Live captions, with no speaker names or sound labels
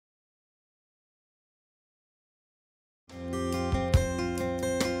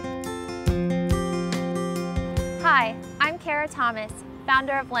Hi, I'm Kara Thomas,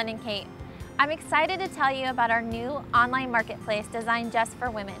 founder of Londyn Kate. I'm excited to tell you about our new online marketplace designed just for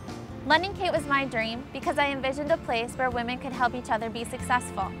women. Londyn Kate was my dream because I envisioned a place where women could help each other be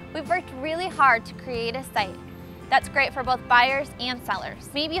successful. We've worked really hard to create a site that's great for both buyers and sellers.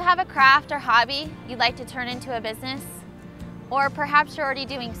 Maybe you have a craft or hobby you'd like to turn into a business, or perhaps you're already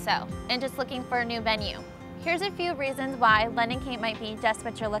doing so and just looking for a new venue. Here's a few reasons why Londyn Kate might be just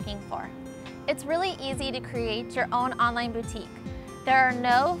what you're looking for. It's really easy to create your own online boutique. There are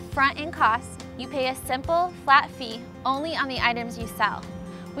no front-end costs. You pay a simple, flat fee only on the items you sell.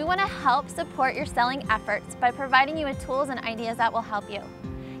 We want to help support your selling efforts by providing you with tools and ideas that will help you.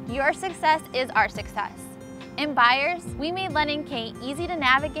 Your success is our success. In buyers, we made Londyn Kate easy to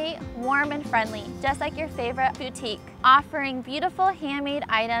navigate, warm and friendly, just like your favorite boutique, offering beautiful handmade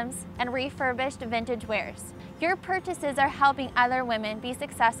items and refurbished vintage wares. Your purchases are helping other women be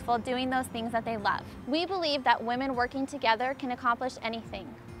successful doing those things that they love. We believe that women working together can accomplish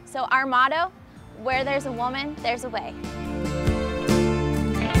anything. So our motto, where there's a woman, there's a way.